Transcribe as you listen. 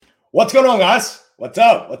What's going on, guys? What's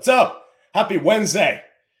up? What's up? Happy Wednesday.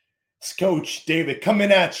 It's Coach David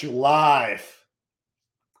coming at you live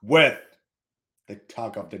with the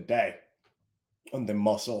talk of the day on the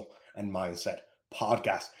Muscle and Mindset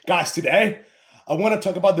podcast. Guys, today I want to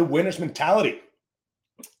talk about the winner's mentality.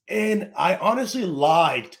 And I honestly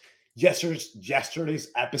liked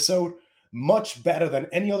yesterday's episode much better than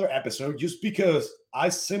any other episode just because I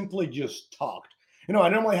simply just talked. I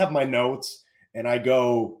normally have my notes and I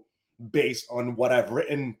go based on what I've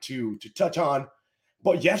written to touch on.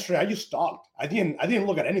 But yesterday I just talked. I didn't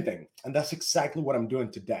look at anything. And that's exactly what I'm doing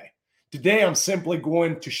today. Today I'm simply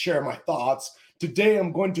going to share my thoughts. Today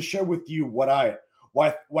I'm going to share with you what I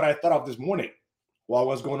thought of this morning while I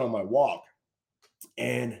was going on my walk.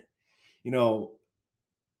 And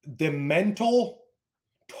the mental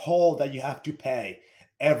toll that you have to pay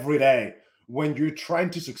every day when you're trying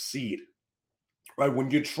to succeed, right? When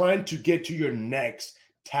you're trying to get to your next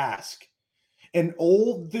task and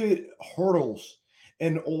all the hurdles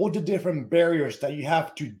and all the different barriers that you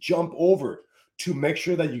have to jump over to make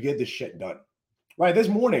sure that you get this shit done. Right? This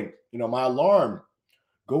morning, my alarm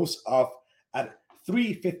goes off at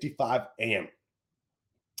 3:55 a.m.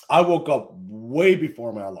 I woke up way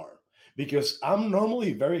before my alarm because I'm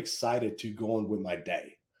normally very excited to go on with my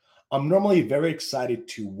day. I'm normally very excited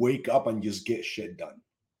to wake up and just get shit done.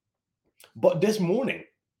 But this morning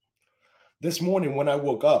when I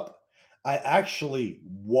woke up, I actually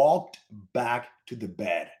walked back to the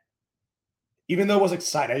bed. Even though I was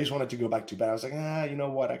excited, I just wanted to go back to bed. I was like, you know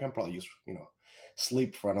what? I can probably just,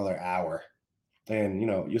 sleep for another hour. And,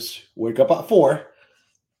 just wake up at 4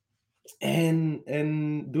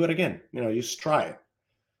 and do it again. Just try it.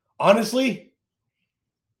 Honestly,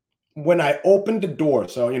 when I opened the door,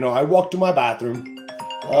 so I walked to my bathroom.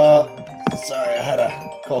 Sorry, I had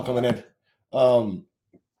a call coming in.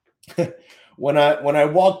 When I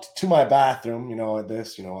walked to my bathroom,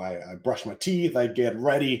 I brush my teeth, I get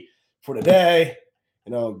ready for the day,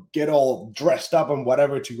 get all dressed up and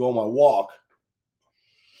whatever to go on my walk.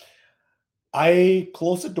 I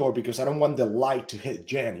closed the door because I don't want the light to hit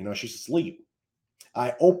Jen. She's asleep.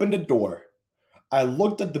 I opened the door. I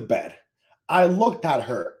looked at the bed. I looked at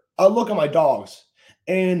her. I look at my dogs.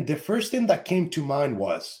 And the first thing that came to mind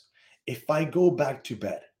was, if I go back to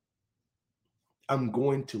bed, I'm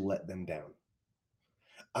going to let them down.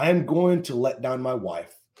 I'm going to let down my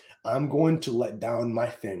wife. I'm going to let down my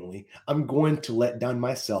family. I'm going to let down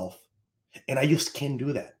myself. And I just can't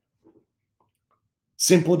do that.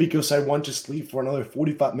 Simply because I want to sleep for another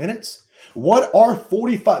 45 minutes? What are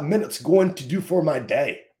 45 minutes going to do for my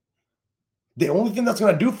day? The only thing that's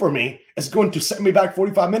going to do for me is going to set me back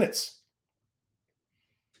 45 minutes.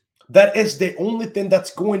 That is the only thing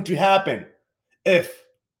that's going to happen if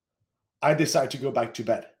I decide to go back to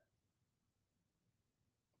bed.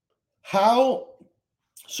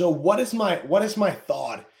 What is my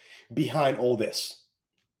thought behind all this?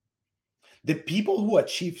 The people who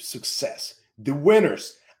achieve success, the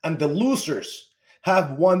winners and the losers,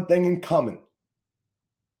 have one thing in common.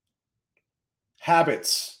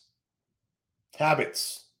 Habits.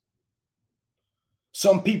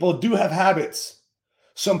 Some people do have habits.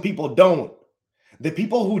 Some people don't. The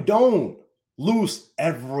people who don't lose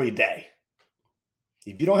every day.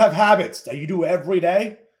 If you don't have habits that you do every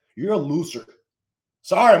day, you're a loser.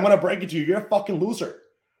 Sorry, I'm going to break it to you. You're a fucking loser.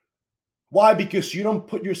 Why? Because you don't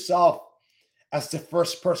put yourself as the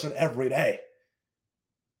first person every day.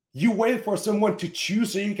 You wait for someone to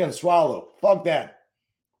choose so you can swallow. Fuck that.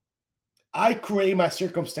 I create my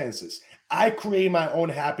circumstances. I create my own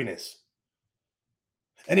happiness.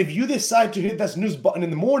 And if you decide to hit that snooze button in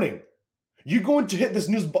the morning, you're going to hit this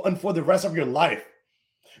snooze button for the rest of your life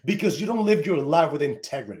because you don't live your life with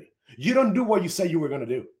integrity. You don't do what you say you were going to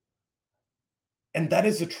do. And that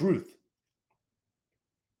is the truth.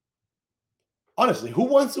 Honestly, who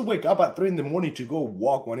wants to wake up at 3 a.m. to go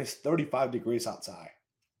walk when it's 35 degrees outside?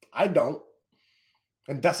 I don't.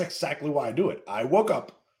 And that's exactly why I do it. I woke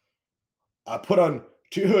up. I put on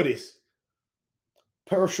 2 hoodies,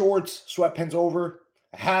 pair of shorts, sweatpants over,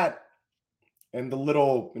 a hat, and the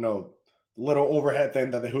little, little overhead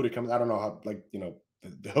thing that the hoodie comes. I don't know how,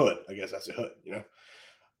 the hood. I guess that's the hood,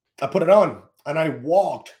 I put it on and I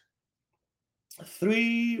walked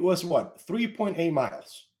 3.8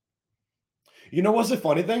 miles. What's the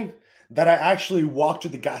funny thing? That I actually walked to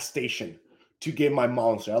the gas station to get my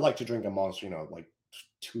Monster. I like to drink a Monster, like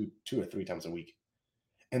two or three times a week.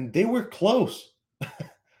 And they were close.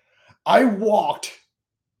 I walked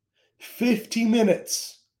 50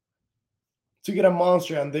 minutes to get a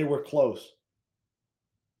Monster and they were close.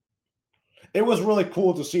 It was really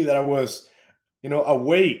cool to see that I was,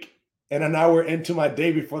 awake and an hour into my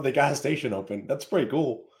day before the gas station opened. That's pretty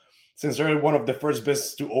cool, since they're one of the first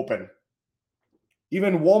businesses to open.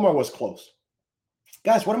 Even Walmart was closed.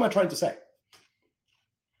 Guys, what am I trying to say?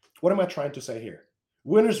 What am I trying to say here?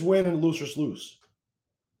 Winners win and losers lose.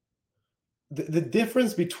 The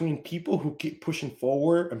difference between people who keep pushing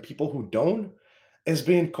forward and people who don't is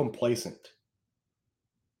being complacent.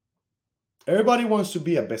 Everybody wants to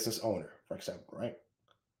be a business owner, for example, right?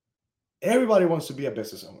 Everybody wants to be a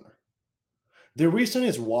business owner. The reason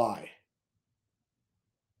is why.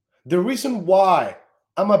 The reason why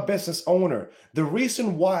I'm a business owner, the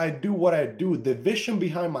reason why I do what I do, the vision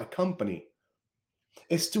behind my company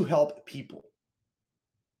is to help people.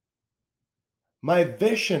 My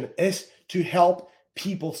vision is to help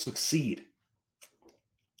people succeed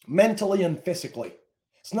mentally and physically.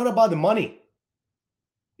 It's not about the money.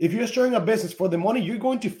 If you're starting a business for the money, you're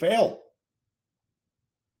going to fail.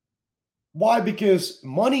 Why? Because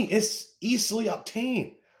money is easily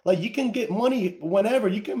obtained. Like, you can get money whenever.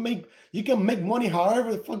 You can make money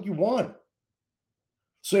however the fuck you want.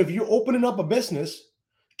 So if you're opening up a business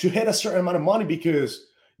to hit a certain amount of money because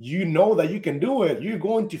you know that you can do it, you're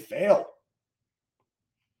going to fail.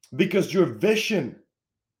 Because your vision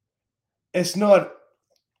is not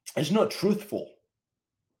truthful.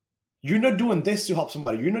 You're not doing this to help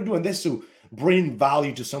somebody. You're not doing this to bring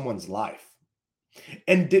value to someone's life.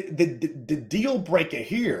 And the deal breaker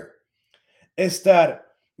here is that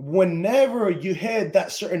whenever you hit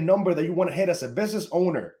that certain number that you want to hit as a business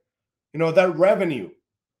owner, that revenue,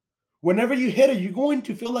 whenever you hit it, you're going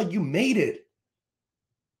to feel like you made it.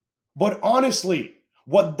 But honestly,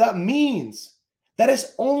 what that means, that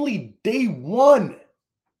is only day one.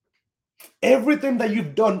 Everything that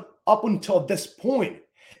you've done up until this point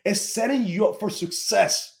is setting you up for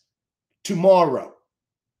success tomorrow.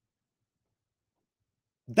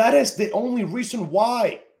 That is the only reason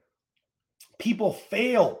why people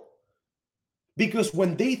fail. Because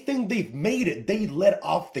when they think they've made it, they let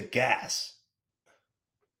off the gas.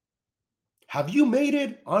 Have you made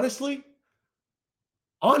it? Honestly,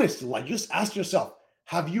 like, just ask yourself,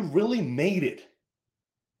 have you really made it?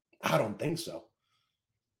 I don't think so.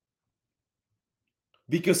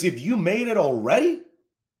 Because if you made it already,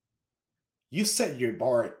 you set your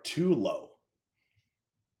bar too low.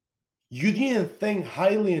 You didn't think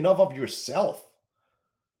highly enough of yourself.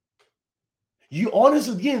 You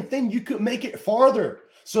honestly didn't think you could make it farther.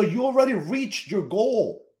 So you already reached your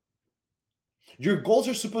goal. Your goals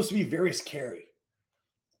are supposed to be very scary.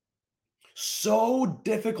 So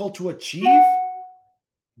difficult to achieve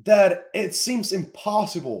that it seems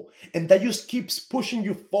impossible. And that just keeps pushing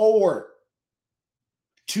you forward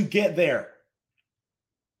to get there.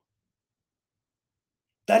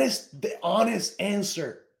 That is the honest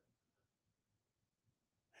answer.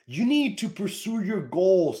 You need to pursue your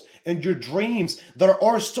goals and your dreams that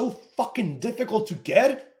are so fucking difficult to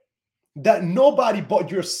get that nobody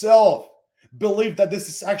but yourself believe that this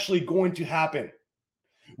is actually going to happen.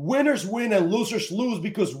 Winners win and losers lose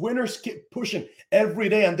because winners keep pushing every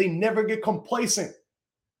day and they never get complacent.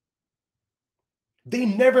 They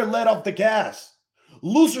never let off the gas.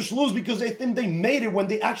 Losers lose because they think they made it when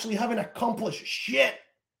they actually haven't accomplished shit.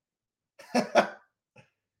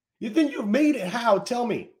 You think you've made it? How? Tell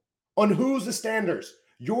me. On whose the standards?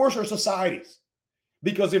 Yours or society's?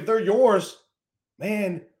 Because if they're yours,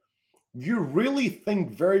 man, you really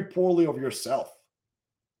think very poorly of yourself.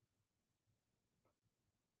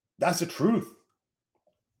 That's the truth.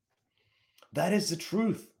 That is the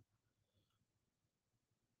truth.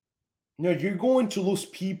 You're going to lose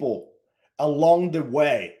people along the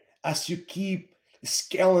way as you keep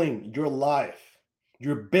scaling your life,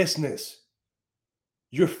 your business,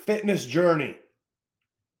 your fitness journey.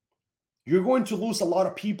 You're going to lose a lot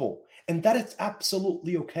of people, and that is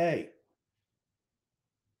absolutely okay.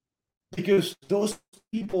 Because those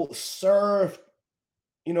people serve,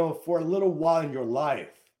 for a little while in your life.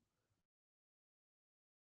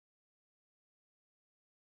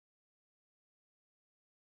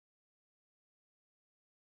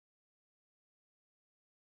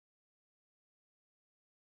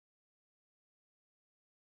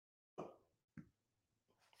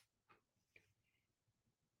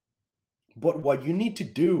 But what you need to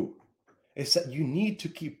do is that you need to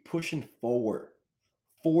keep pushing forward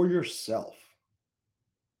for yourself.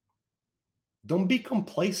 Don't be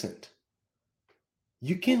complacent.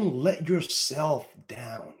 You can let yourself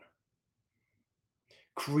down.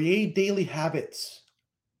 Create daily habits.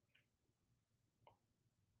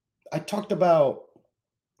 I talked about,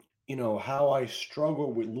 how I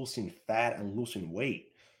struggle with losing fat and losing weight.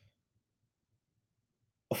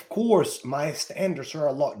 Of course, my standards are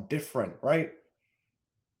a lot different, right?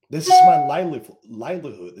 This is my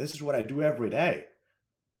livelihood. This is what I do every day.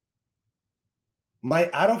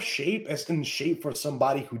 My out of shape is in shape for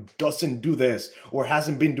somebody who doesn't do this or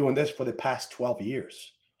hasn't been doing this for the past 12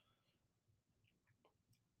 years.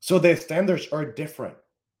 So the standards are different,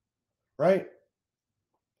 right?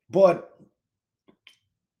 But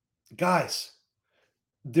guys,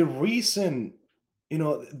 the reason, the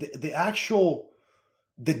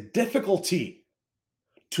difficulty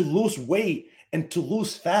to lose weight and to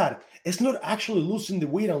lose fat is not actually losing the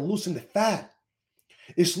weight and losing the fat.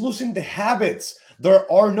 It's losing the habits that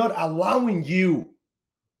are not allowing you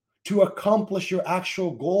to accomplish your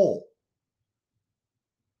actual goal.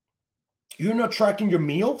 You're not tracking your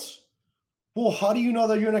meals? Well, how do you know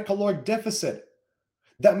that you're in a caloric deficit?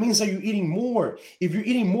 That means that you're eating more. If you're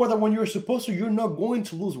eating more than when you're supposed to, you're not going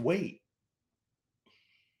to lose weight.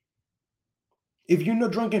 If you're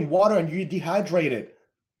not drinking water and you're dehydrated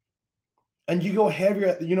and you go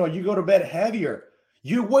heavier, you go to bed heavier,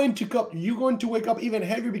 you're going to wake up even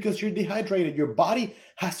heavier because you're dehydrated. Your body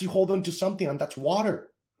has to hold on to something, and that's water.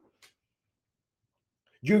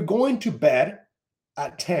 You're going to bed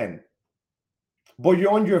at 10, but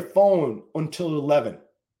you're on your phone until 11,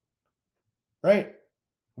 right?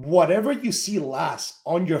 Whatever you see last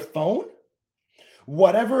on your phone,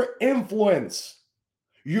 whatever influence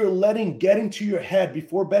you're letting get into your head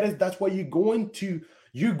before bed, that's what you're going to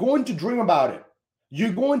dream about it.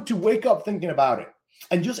 You're going to wake up thinking about it.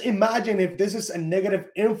 And just imagine if this is a negative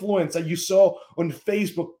influence that you saw on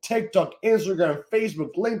Facebook, TikTok, Instagram,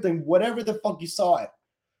 Facebook, LinkedIn, whatever the fuck you saw it.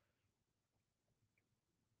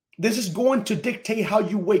 This is going to dictate how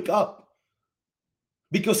you wake up.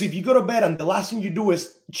 Because if you go to bed and the last thing you do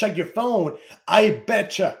is check your phone, I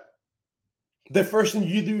betcha the first thing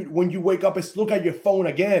you do when you wake up is look at your phone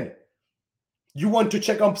again. You want to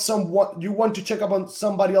check on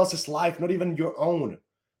somebody else's life, not even your own.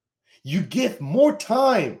 You give more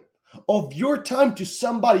time of your time to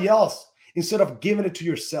somebody else instead of giving it to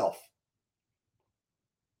yourself.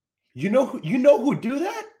 You know who do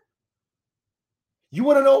that? You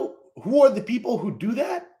want to know who are the people who do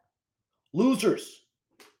that? Losers.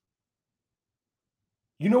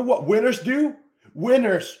 You know what winners do?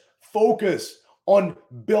 Winners focus on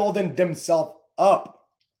building themselves up.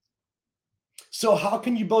 So how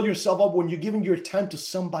can you build yourself up when you're giving your time to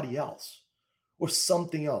somebody else or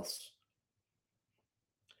something else?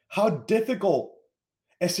 How difficult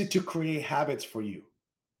is it to create habits for you?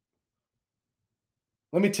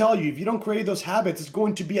 Let me tell you, if you don't create those habits, it's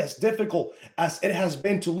going to be as difficult as it has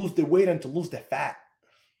been to lose the weight and to lose the fat.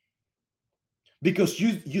 Because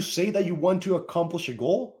you say that you want to accomplish a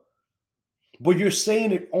goal, but you're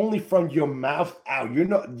saying it only from your mouth out. You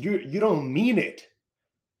don't mean it.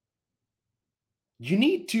 You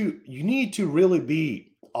need to really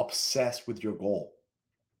be obsessed with your goal.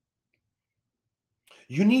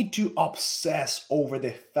 You need to obsess over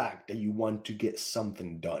the fact that you want to get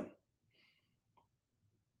something done.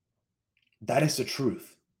 That is the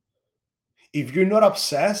truth. If you're not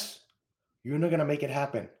obsessed, you're not going to make it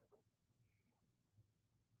happen.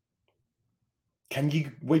 Can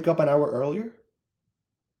you wake up an hour earlier?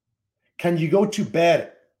 Can you go to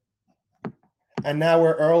bed an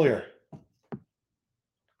hour earlier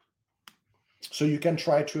so you can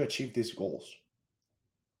try to achieve these goals?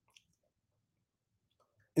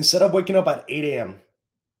 Instead of waking up at 8 a.m.,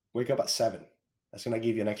 wake up at 7. That's going to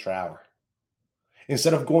give you an extra hour.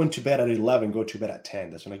 Instead of going to bed at 11, go to bed at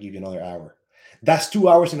 10. That's going to give you another hour. That's 2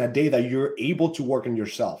 hours in a day that you're able to work on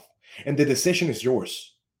yourself. And the decision is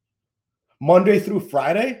yours. Monday through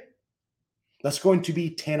Friday, that's going to be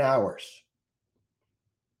 10 hours.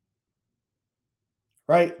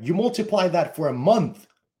 Right? You multiply that for a month,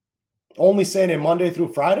 only saying it Monday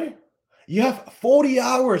through Friday, you have 40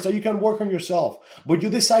 hours that you can work on yourself. But you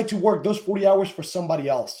decide to work those 40 hours for somebody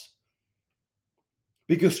else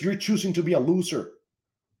because you're choosing to be a loser.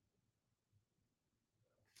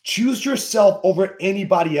 Choose yourself over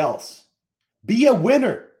anybody else. Be a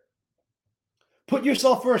winner. Put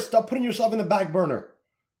yourself first. Stop putting yourself in the back burner.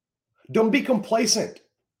 Don't be complacent.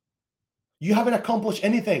 You haven't accomplished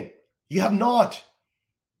anything. You have not.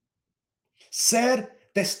 Set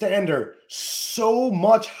the standard so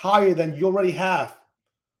much higher than you already have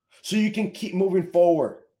so you can keep moving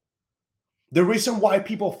forward. The reason why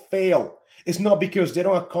people fail is not because they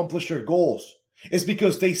don't accomplish their goals. It's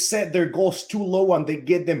because they set their goals too low and they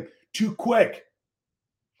get them too quick.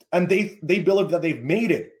 And they believe that they've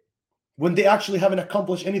made it when they actually haven't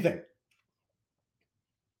accomplished anything.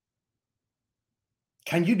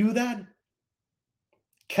 Can you do that?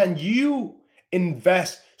 Can you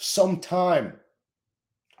invest some time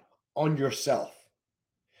on yourself?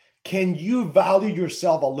 Can you value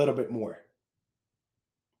yourself a little bit more?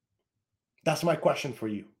 That's my question for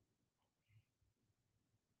you.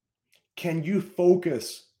 Can you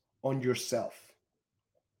focus on yourself?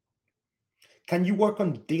 Can you work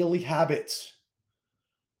on daily habits?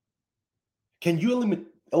 Can you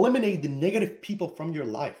eliminate the negative people from your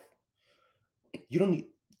life? You don't need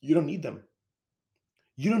you don't need them.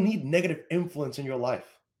 You don't need negative influence in your life.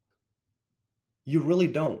 You really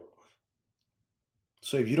don't.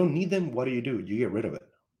 So if you don't need them, what do? You get rid of it.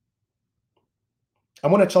 I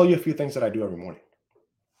want to tell you a few things that I do every morning.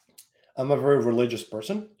 I'm a very religious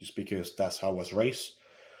person just because that's how I was raised.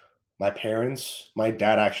 My parents, my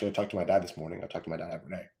dad actually, I talked to my dad this morning. I talk to my dad every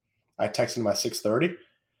day. I texted him at 6:30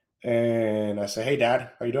 and I say, "Hey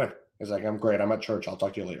dad, how you doing?" He's like, "I'm great. I'm at church. I'll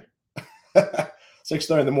talk to you later."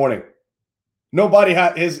 6:30 in the morning. Nobody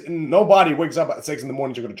wakes up at 6 in the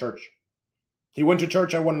morning to go to church. He went to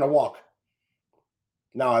church, I went on a walk.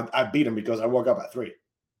 Now I beat him because I woke up at 3.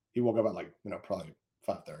 He woke up at probably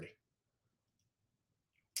 5:30.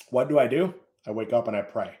 What do? I wake up and I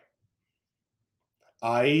pray.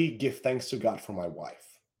 I give thanks to God for my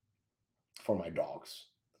wife, for my dogs,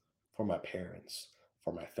 for my parents,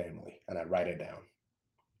 for my family, and I write it down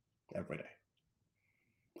every day.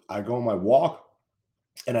 I go on my walk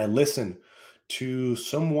and I listen to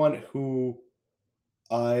someone who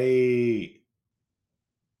I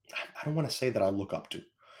I don't want to say that I look up to,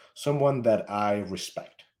 someone that I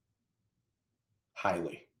respect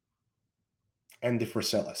highly. Andy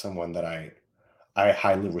Frisella, someone that I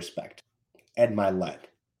highly respect. Ed Milet,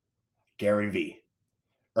 Gary Vee,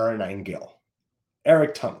 Ernie Gill,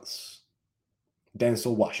 Eric Thomas,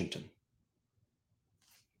 Denzel Washington.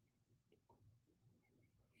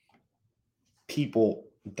 People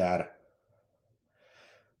that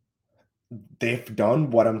they've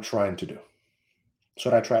done what I'm trying to do. So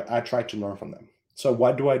I try to learn from them. So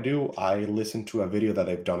what do? I listen to a video that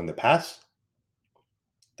they've done in the past.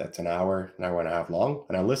 That's an hour and a half long,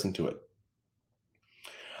 and I listen to it.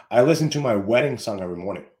 I listen to my wedding song every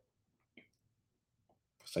morning.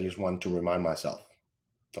 So I just want to remind myself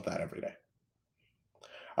of that every day.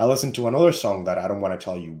 I listen to another song that I don't want to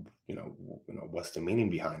tell you, what's the meaning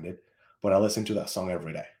behind it, but I listen to that song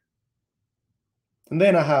every day. And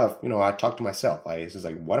then I talk to myself. It's just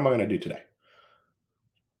like, what am I going to do today?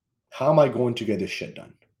 How am I going to get this shit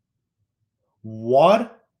done?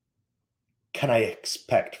 What can I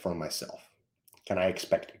expect from myself? Can I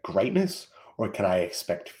expect greatness or can I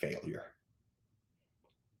expect failure?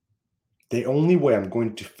 The only way I'm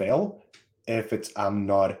going to fail if I'm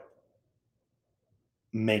not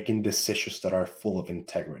making decisions that are full of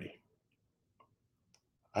integrity.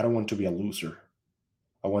 I don't want to be a loser.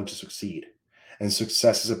 I want to succeed. And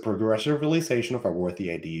success is a progressive realization of a worthy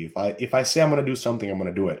idea. If I say I'm going to do something, I'm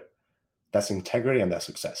going to do it. That's integrity and that's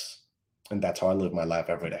success. And that's how I live my life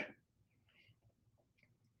every day.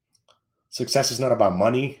 Success is not about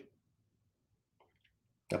money,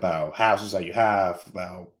 about houses that you have,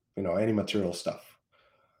 about any material stuff.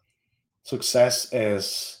 Success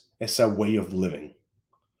is a way of living,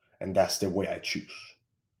 and that's the way I choose.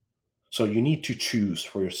 So you need to choose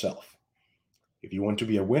for yourself if you want to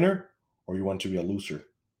be a winner or you want to be a loser.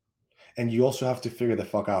 And you also have to figure the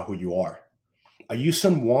fuck out who you are. Are you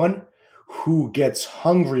someone who gets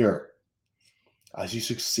hungrier as you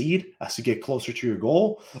succeed, as you get closer to your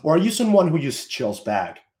goal? Or are you someone who just chills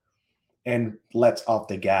back and lets off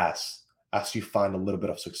the gas as you find a little bit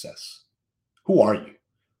of success? Who are you?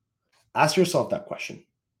 Ask yourself that question.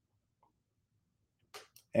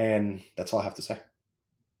 And that's all I have to say.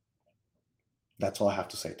 That's all I have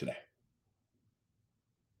to say today.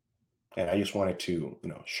 And I just wanted to,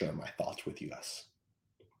 share my thoughts with you guys.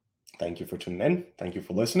 Thank you for tuning in. Thank you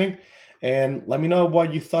for listening. And let me know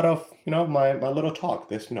what you thought of, my little talk,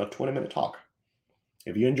 this, 20-minute talk.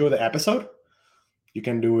 If you enjoy the episode, you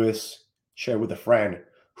can do is share with a friend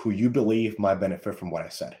who you believe might benefit from what I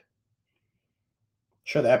said.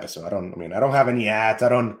 Share the episode. I don't have any ads.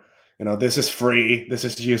 This is free. This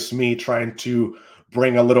is just me trying to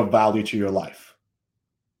bring a little value to your life.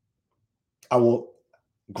 I will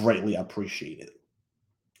greatly appreciate it.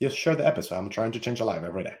 Just share the episode. I'm trying to change a life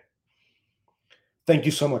every day. Thank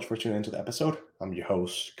you so much for tuning into the episode. I'm your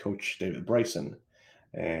host, Coach David Bryson,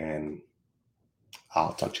 and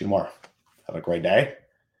I'll talk to you tomorrow. Have a great day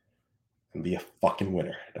and be a fucking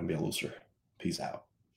winner. Don't be a loser. Peace out.